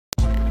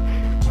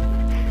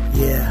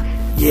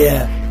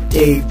Yeah,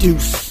 Dave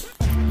Deuce.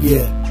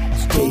 Yeah,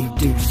 it's Dave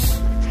Deuce.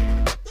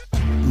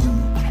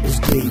 It's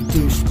Dave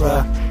Deuce,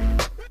 bruh.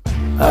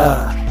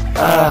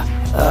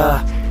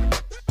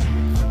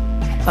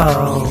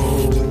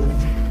 Oh.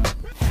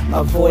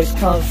 My voice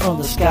comes from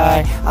the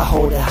sky. I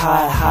hold it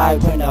high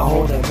when I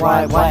hold it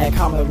wide. I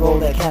come and roll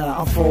that can I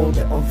unfold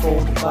it,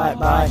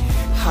 bye.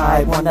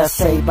 High when I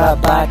say bye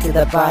to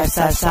the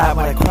side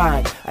when I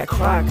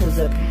cry cause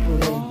the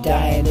people ain't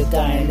dying,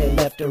 they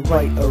left and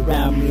right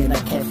around me, and I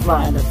can't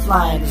fly, and they're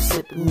flying to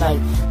sip at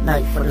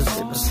night for the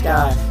sip of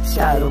sky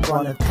they're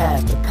running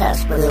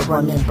past, but they're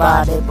running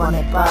by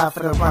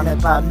for the running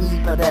by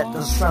me, but at the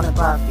running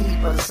by feet,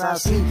 but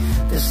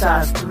the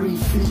size 3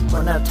 feet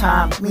when I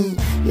time me,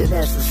 yeah,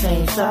 that's the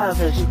same size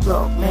as you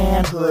go,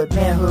 manhood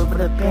for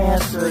the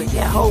band, so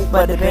yeah, hope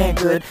but the band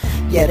good,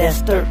 yeah,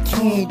 that's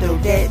 13, though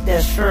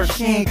that's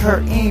 13,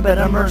 curtain, but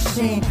a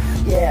mercy,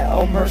 yeah,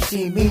 oh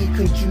mercy me,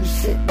 could you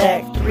sit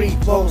back 3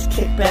 rows,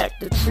 kick back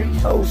the tree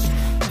host,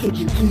 could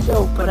you keep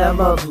up, but I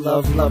love,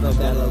 I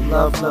gotta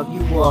love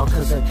you all,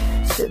 cause I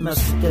sit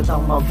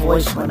on my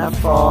voice when I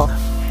fall,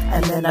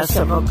 and then I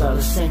said, well,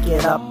 gotta sync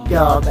it up,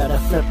 y'all, gotta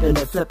flip it,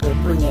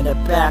 bringing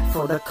it back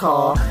for the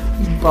call,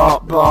 you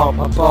ball,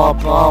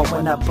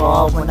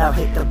 when I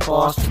hit the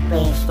boss, the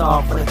bang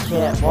star for the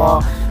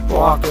catwalk,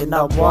 walking,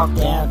 I walk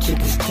down,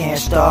 chickens can't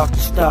stalk,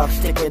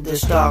 sticking the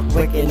stalk,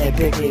 wicked and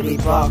biggity,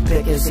 block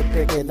pickers and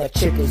picking the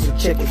chickens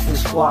that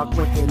squawk,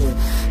 wicked,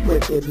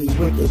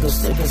 the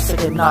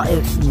sick, not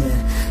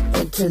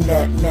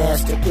internet man,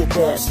 stick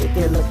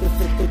it, look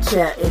at the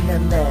chat in the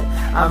net,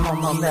 I'm on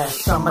my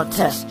mess, I'ma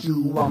test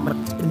you, I'ma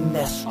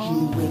nest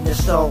you in the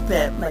soul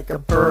pet like a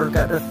bird,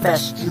 gotta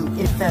fest you,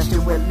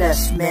 infested with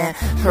less man,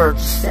 heard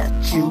to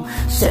set you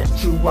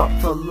up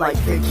for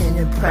life, it can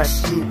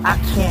impress you, I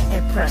can't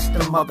impress the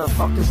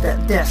motherfuckers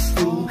that desk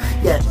you,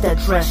 yet that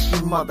dress you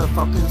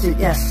motherfuckers,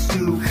 yes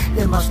you,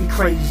 it must be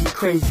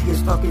crazy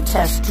as fucking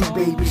test 2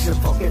 babies and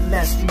fucking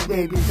less, you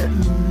babies that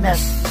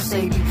mess,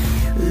 Sadie,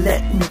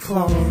 let me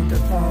clone the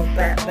phone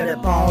back for the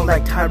bone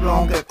like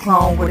Tyrone got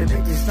clone with a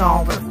bitch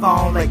song for the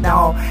phone like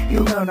no, you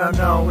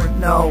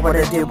know what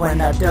I did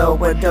when I do,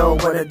 what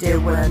I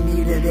did when I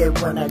needed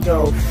it when I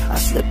go, I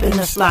slip in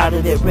and slide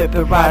it, rip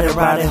it, ride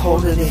it,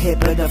 hold it,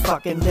 hip it, the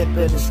fucking lip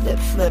it,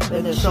 slip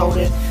it,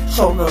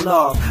 shoulder it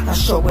off, I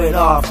show it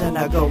off, then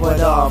I go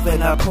it off,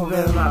 and I pull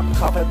it up,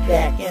 cup it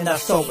back, and I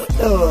sew it,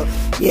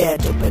 yeah,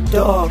 stupid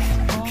dog,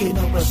 you can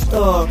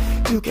overstall,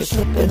 you can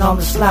slip it on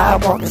the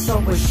slide, walking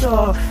somewhere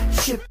shore,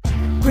 ship,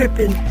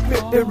 gripping,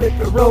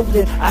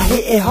 rolling, I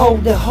hit it,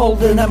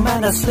 holding, I'm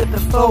on a slip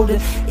and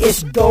folding,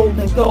 it's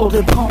golden,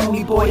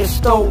 pony boy is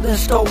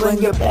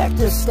stolen, you're back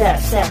to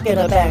sack in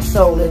the back,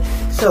 stolen,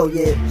 so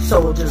yeah,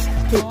 soldiers,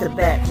 hit the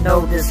back,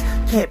 notice,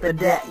 can't be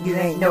that, you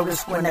ain't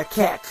noticed when a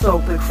cat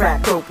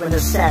crack open a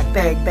sack,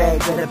 bag,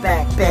 in a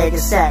back, bag, a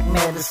sack,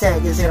 man, the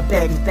sag is in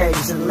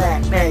bags, and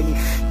lack, baggy,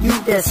 you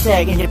that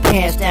sagging your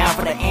pants down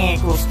for the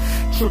ankles,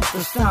 trip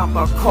the stomp,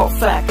 I caught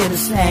flack in the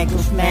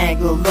snaggles,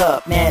 mangled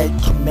up, man,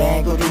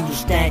 mangled in your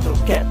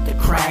stankle, get the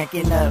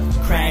cranking up,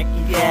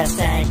 cranky ass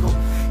ankle,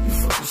 you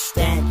fucking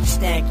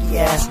stanky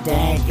ass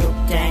dangle,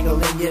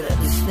 and you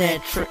the snare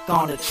trick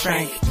on the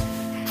train.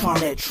 On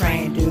that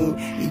train, dude,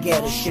 you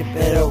gotta ship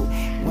it out.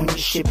 When you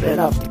ship it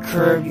off the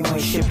curb, you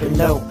ain't shipping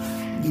low.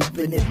 You've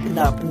been nipping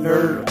up an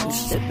herb, I'm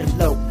sipping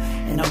low,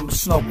 and I'm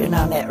smoking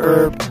on that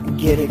herb and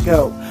get it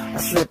go. I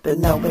slip it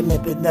no, but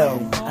nip it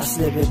no. I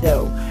slip it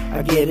though.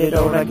 I get it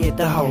old, I get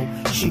the hoe.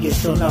 She gets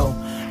so no.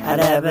 I'd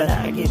have it,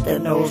 I get the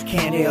nose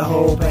candy, a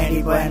whole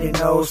bandy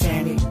knows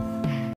candy.